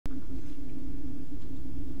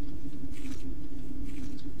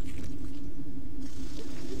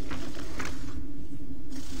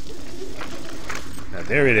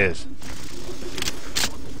There it is.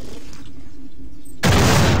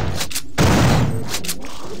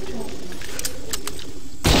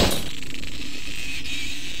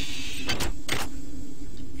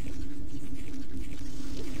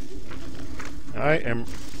 I am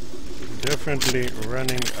definitely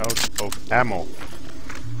running out of ammo.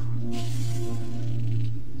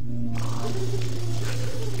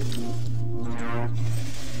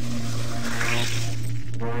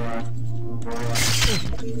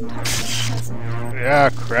 Yeah,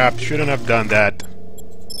 crap, shouldn't have done that.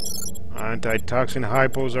 Antitoxin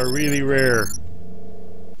hypos are really rare.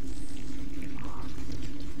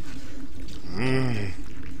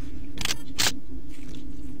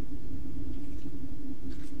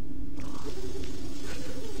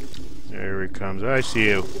 There he comes. I see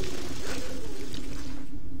you.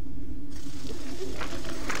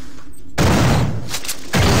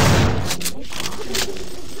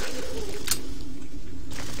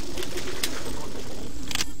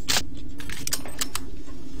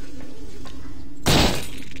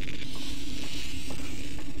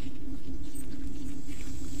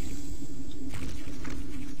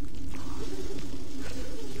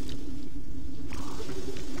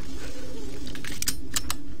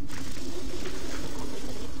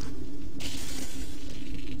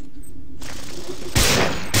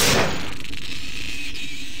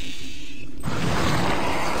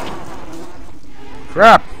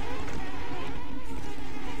 Crap!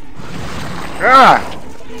 Ah!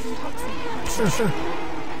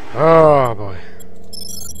 Oh boy.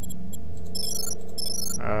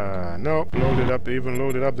 Nope, loaded up, even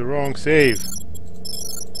loaded up the wrong save.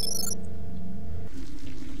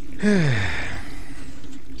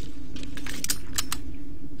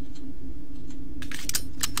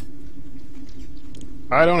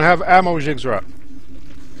 I don't have ammo, Jigsaw.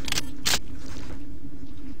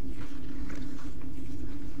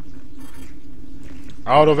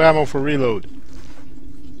 Out of ammo for reload.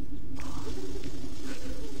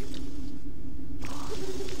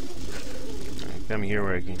 Come here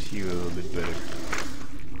where I can see you a little bit better.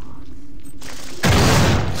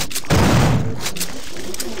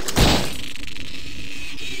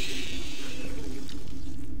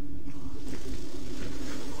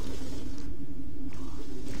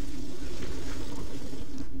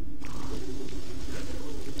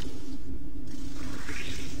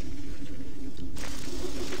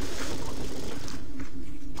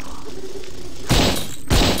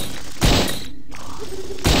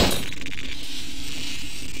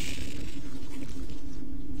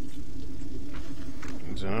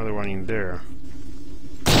 There's another one in there.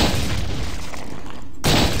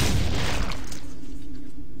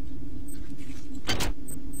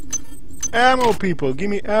 Ammo, people! Give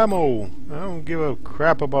me ammo! I don't give a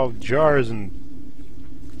crap about jars and...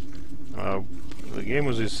 the game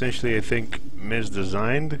was essentially, I think,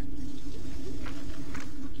 misdesigned.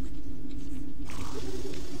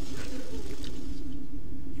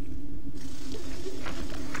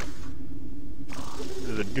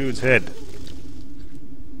 There's a dude's head.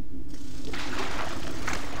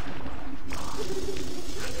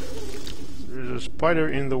 There's a spider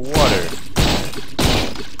in the water.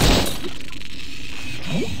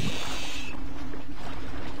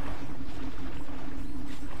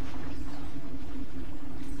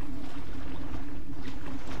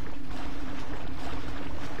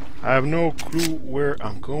 I have no clue where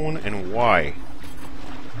I'm going and why.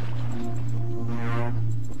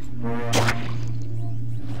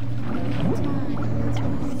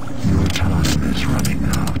 Your time is running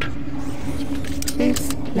out.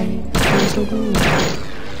 This place is a room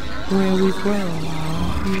where we grow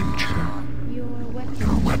our future.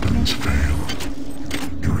 Your weapons fail.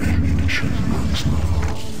 Your ammunition runs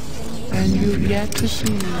low. And you've yet to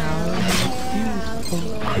see our most beautiful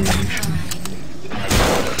creation.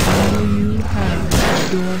 How you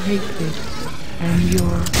have your hatred and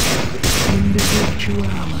your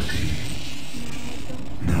individuality.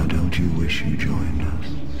 Now don't you wish you joined us?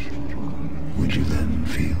 Would you then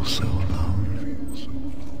feel so alone?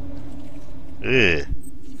 Ugh.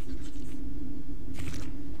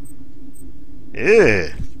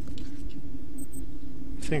 Ugh.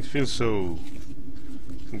 Things feel so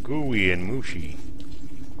gooey and mushy.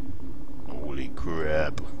 Holy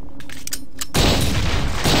crap.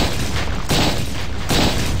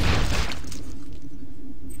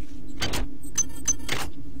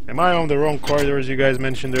 Am I on the wrong corridor as you guys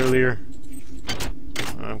mentioned earlier?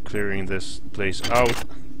 I'm clearing this place out.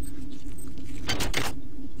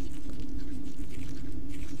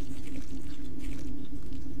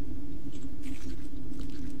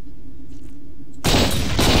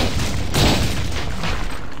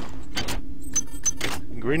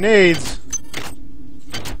 Grenades!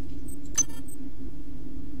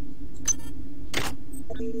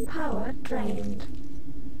 Power drained.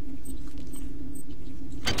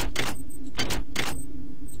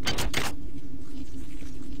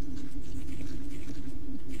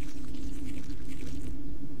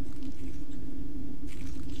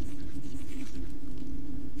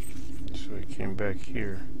 So I came back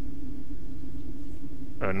here.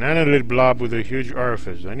 A nanolith blob with a huge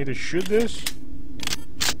orifice. I need to shoot this?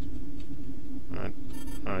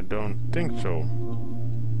 I don't think so.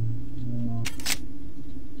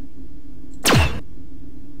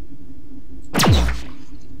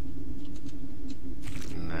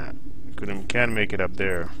 Nah, can't make it up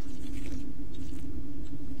there.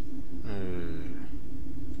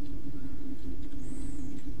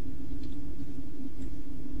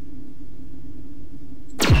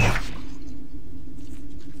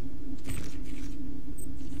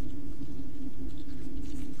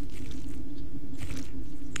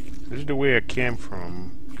 This is the way I came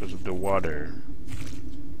from because of the water.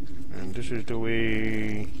 And this is the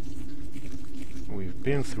way we've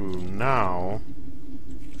been through now.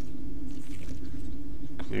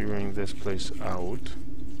 Clearing this place out.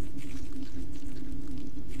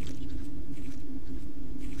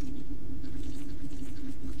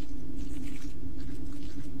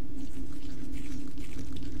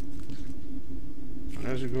 And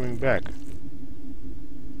how's it going back?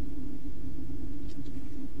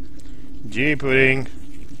 G pudding.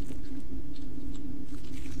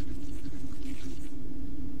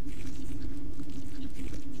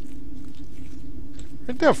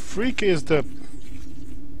 What the freak is the...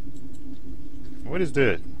 What is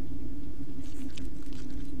that?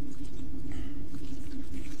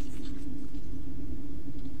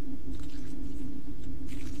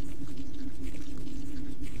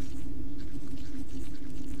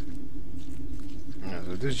 No,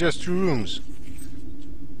 so there's just 2 rooms.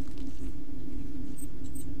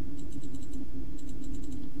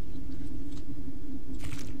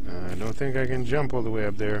 I don't think I can jump all the way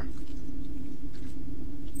up there.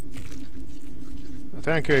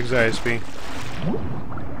 Thank you, XISP.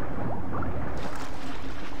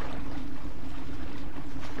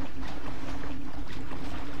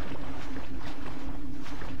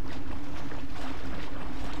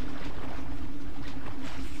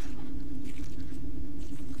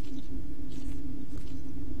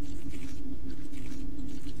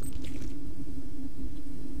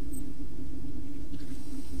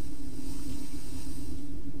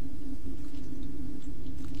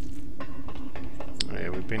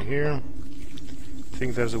 Been here. I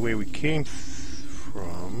think that's the way we came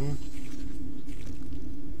from.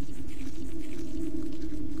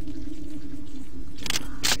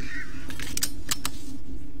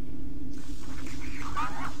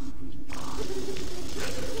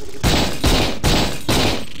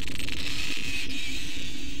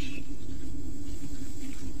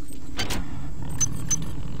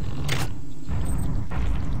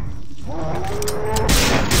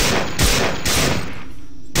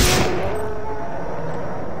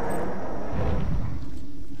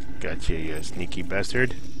 Gotcha, you sneaky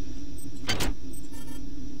bastard.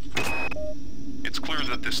 It's clear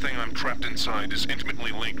that this thing I'm trapped inside is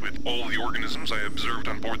intimately linked with all the organisms I observed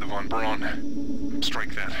on board the Von Braun.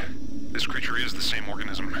 Strike that. This creature is the same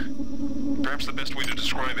organism. Perhaps the best way to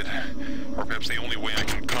describe it, or perhaps the only way I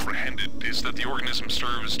can comprehend it, is that the organism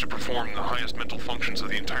serves to perform the highest mental functions of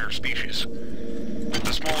the entire species.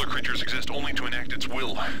 The smaller creatures exist only to enact its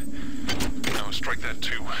will. No, strike that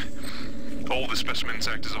too. All the specimens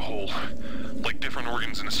act as a whole, like different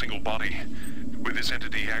organs in a single body, with this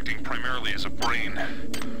entity acting primarily as a brain.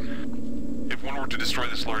 If one were to destroy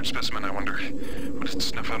this large specimen, I wonder, would it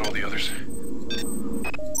snuff out all the others?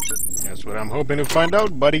 That's what I'm hoping to find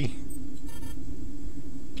out, buddy.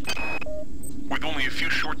 With only a few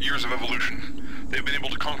short years of evolution, they've been able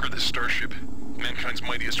to conquer this starship, mankind's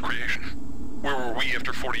mightiest creation. Where were we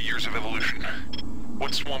after 40 years of evolution?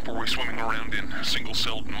 What swamp were we swimming around in,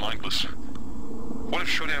 single-celled and mindless? What if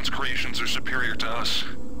Showdown's creations are superior to us?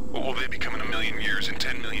 What will they become in 1 million years, in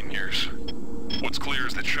 10 million years? What's clear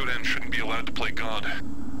is that Showdown shouldn't be allowed to play God.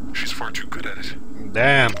 She's far too good at it.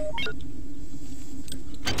 Damn.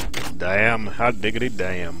 Damn, hot diggity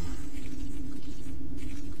damn.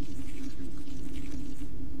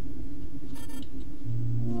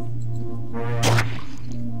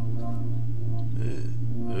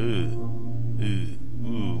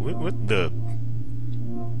 What the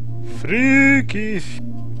freaky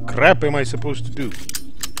crap am I supposed to do?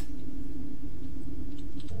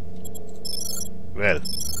 Well,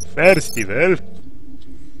 festival,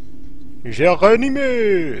 j'ai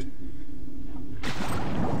ranimé.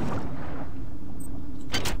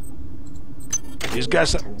 He's got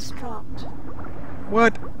some. Items dropped.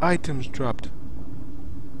 What items dropped?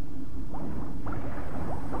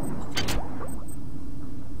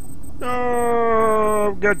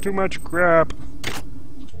 No, I've got too much crap.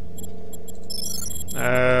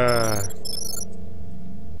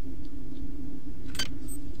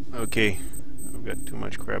 Okay, I've got too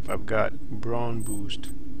much crap. I've got Braun boost,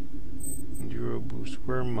 Enduro boost,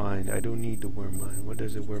 Worm Mind. I don't need the Worm Mind. What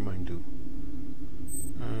does the Worm Mind do?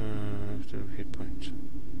 After hit points.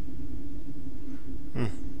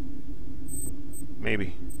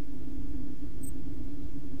 Maybe.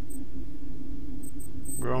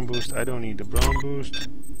 Braun boost. I don't need the Braun boost.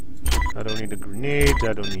 I don't need the grenades.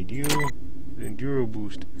 I don't need you. The Enduro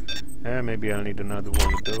boost. Maybe I'll need another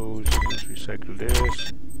one of those. Let's recycle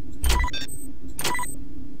this.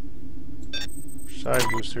 Side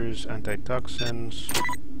boosters, antitoxins.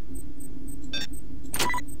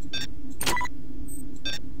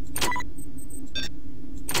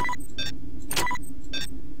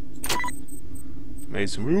 Made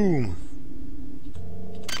some room.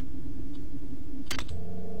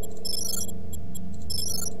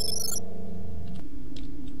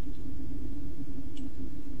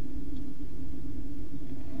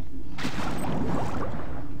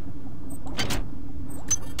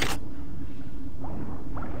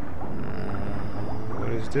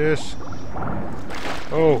 This.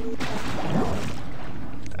 Oh,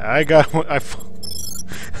 I got one.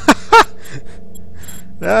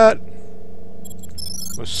 That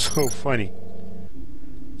was so funny.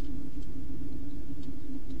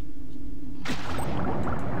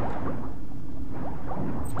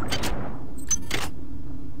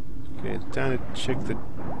 Okay, time to check the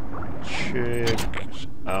checks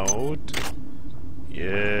out.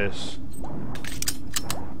 Yes.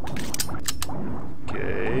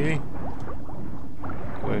 Okay.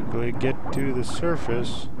 Quickly get to the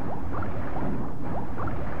surface.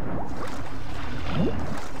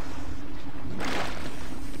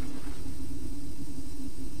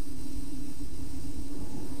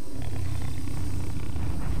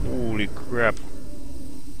 Holy crap.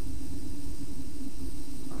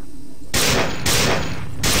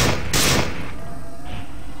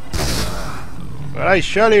 But I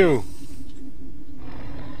shall you!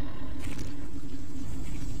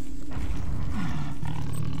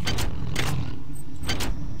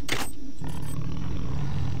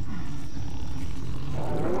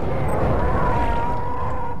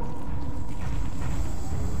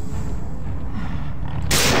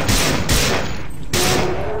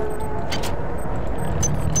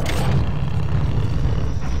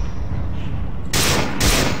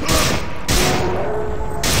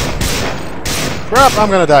 Crap, I'm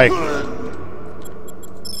gonna die.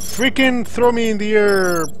 Freaking throw me in the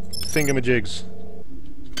air, thingamajigs.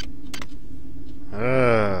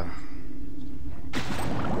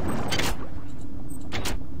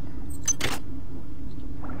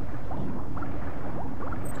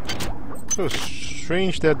 So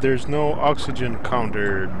strange that there's no oxygen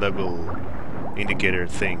counter level indicator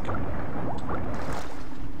thing.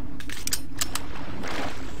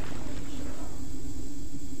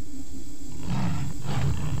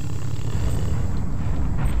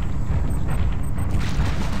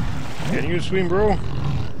 Can you swim, bro?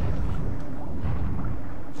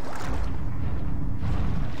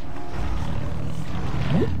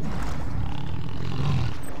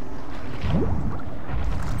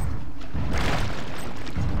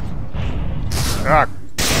 Ah.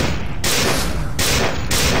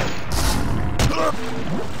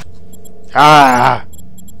 Ah!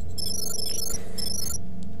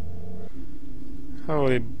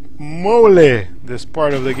 Holy moly! This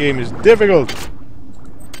part of the game is difficult!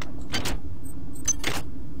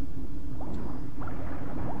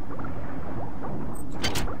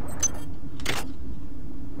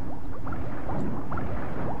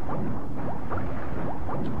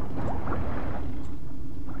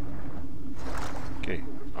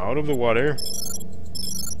 Out of the water.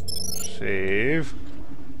 Save.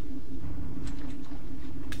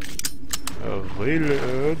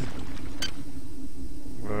 Reload.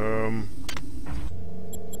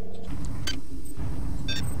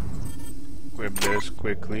 Grab this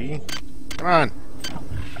quickly. Come on.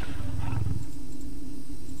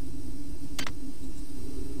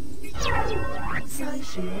 Side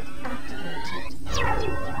shield activated.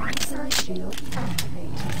 Side shield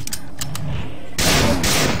activated.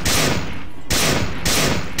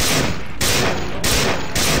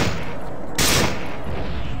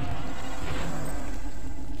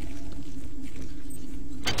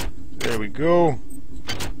 There we go.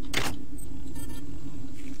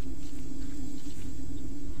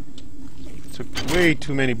 Took way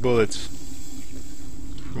too many bullets.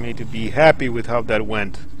 me to be happy with how that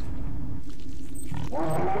went.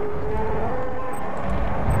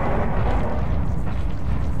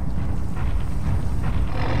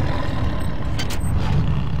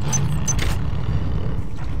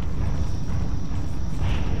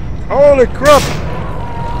 Holy crap!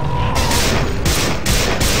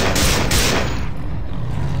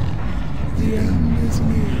 The end is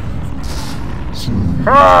near.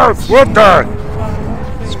 Ah! What the?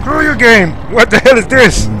 Screw your game! What the hell is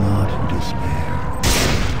this? Do not despair.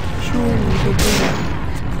 Surely the world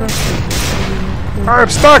is precious. I'm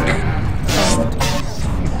stuck!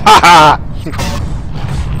 Haha!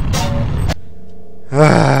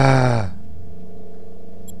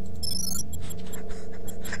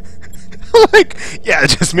 Like, yeah,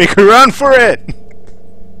 just make a run for it!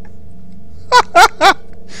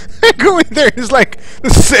 Going there is like the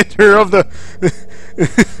center of the...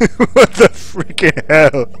 What the freaking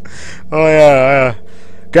hell? Oh yeah,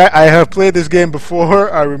 Guy, I have played this game before,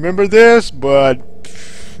 I remember this, but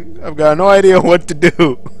I've got no idea what to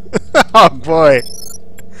do. Oh boy.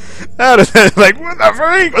 That is like, what the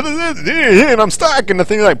freak? What is this? And I'm stuck, and the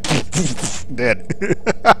thing is like, dead.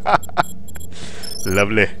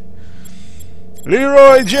 Lovely.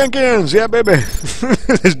 Leroy Jenkins, yeah baby.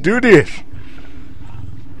 Let's do this.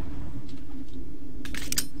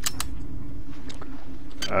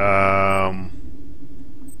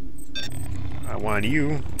 I want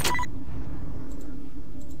you.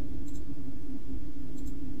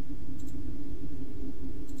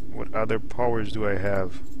 What other powers do I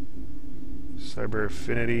have? Cyber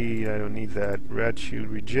affinity, I don't need that. Rat shield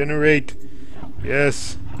regenerate.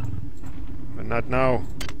 Yes. But not now.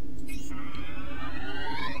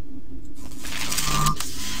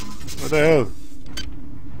 What the hell?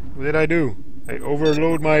 What did I do? I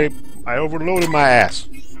overloaded my ass.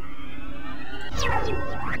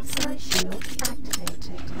 Side shield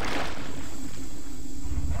activated.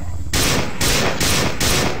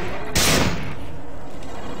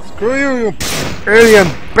 Screw you, you alien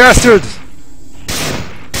bastards!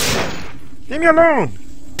 Leave me alone!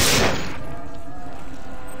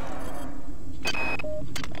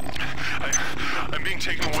 I'm being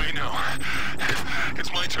taken away now.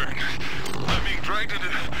 It's my turn. I'm being dragged into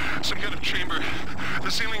some kind of chamber.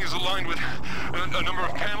 The ceiling is aligned with a number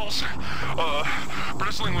of panels,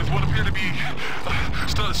 bristling with what appear to be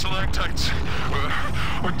stalactites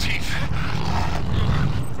or teeth.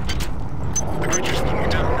 The creature's pulling me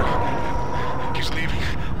down. He's leaving.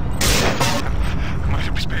 Might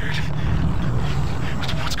have been spared.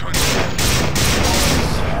 What's going on?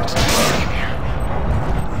 It's not I can hear.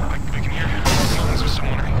 I can hear the lungs of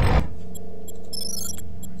someone.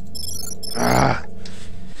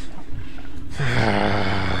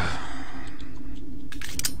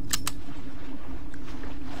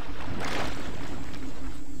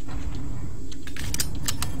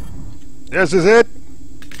 This is it?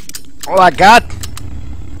 All I got?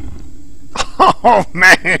 Oh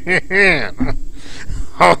man!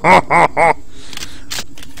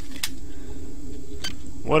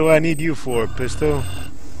 What do I need you for, pistol?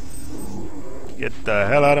 Get the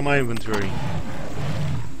hell out of my inventory.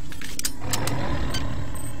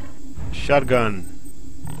 Shotgun.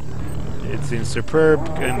 It's in superb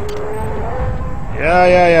and...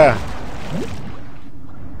 Yeah.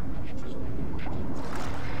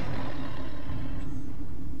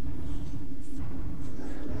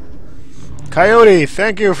 Coyote,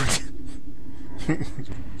 thank you for...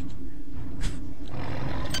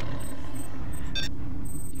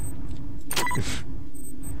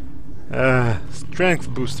 Strength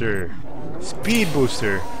booster. Speed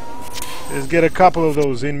booster. Let's get a couple of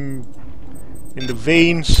those in the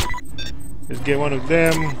veins. Let's get one of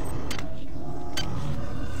them.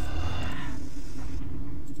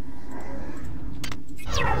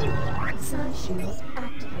 Side shield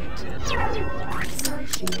activated. Side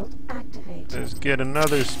shield activated. Let's get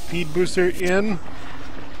another speed booster in.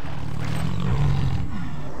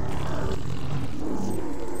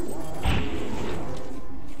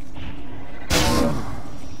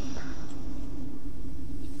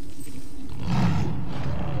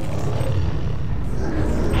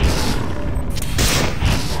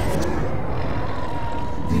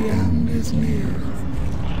 The end is near.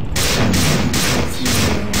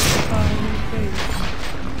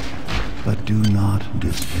 But do not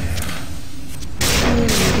despair. Surely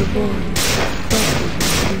the void is precious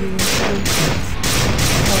to your focus.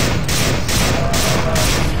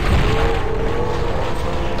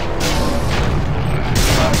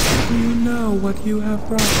 Do you know what you have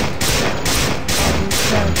brought? I will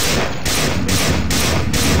tell you.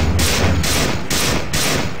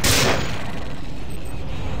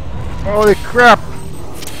 Holy crap!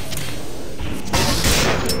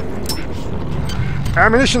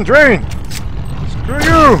 Ammunition drain! Screw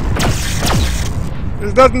you!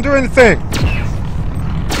 This doesn't do anything!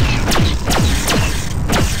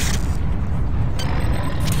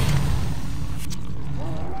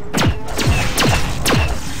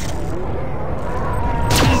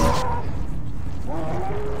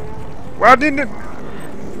 Why didn't it...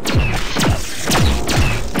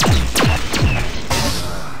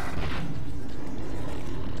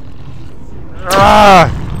 Ah!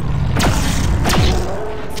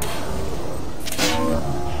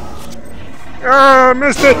 Ah,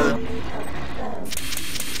 missed it!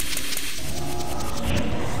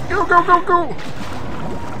 Go, go, go, go!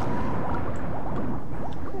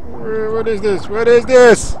 What is this? What is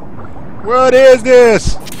this? What is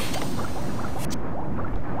this?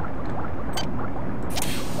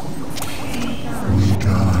 We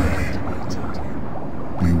die.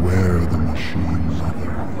 Beware the machine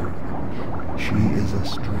mother.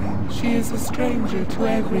 She is a stranger to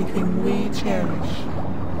everything we cherish.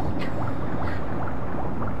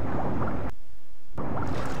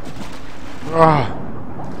 Ah!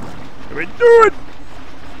 Let me do it!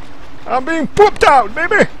 I'm being pooped out,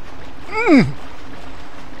 baby! Mmm!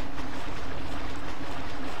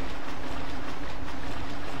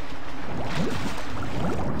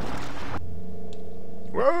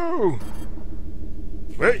 Whoa!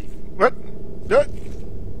 Wait, what? What?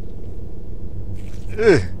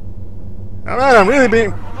 Ugh. Oh, man, I'm really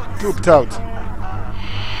being pooped out.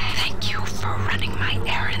 Thank you for running my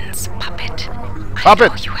errands, Puppet.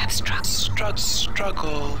 Puppet! I know you have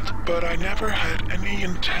struggled, but I never had any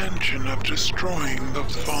intention of destroying the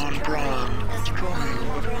Von Braun.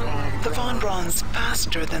 The Von Braun's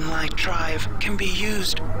faster-than-light drive can be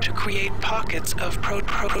used to create pockets of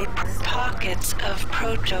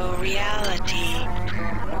proto-reality.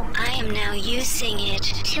 I am now using it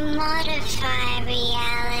to modify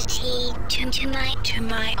reality to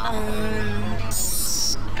my own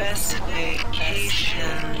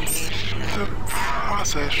specifications. The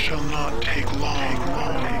process shall not take long.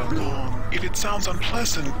 If it sounds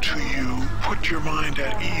unpleasant to you, put your mind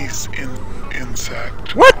at ease,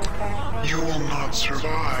 insect. What? You will not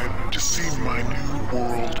survive to see my new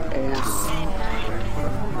world order.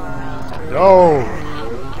 No.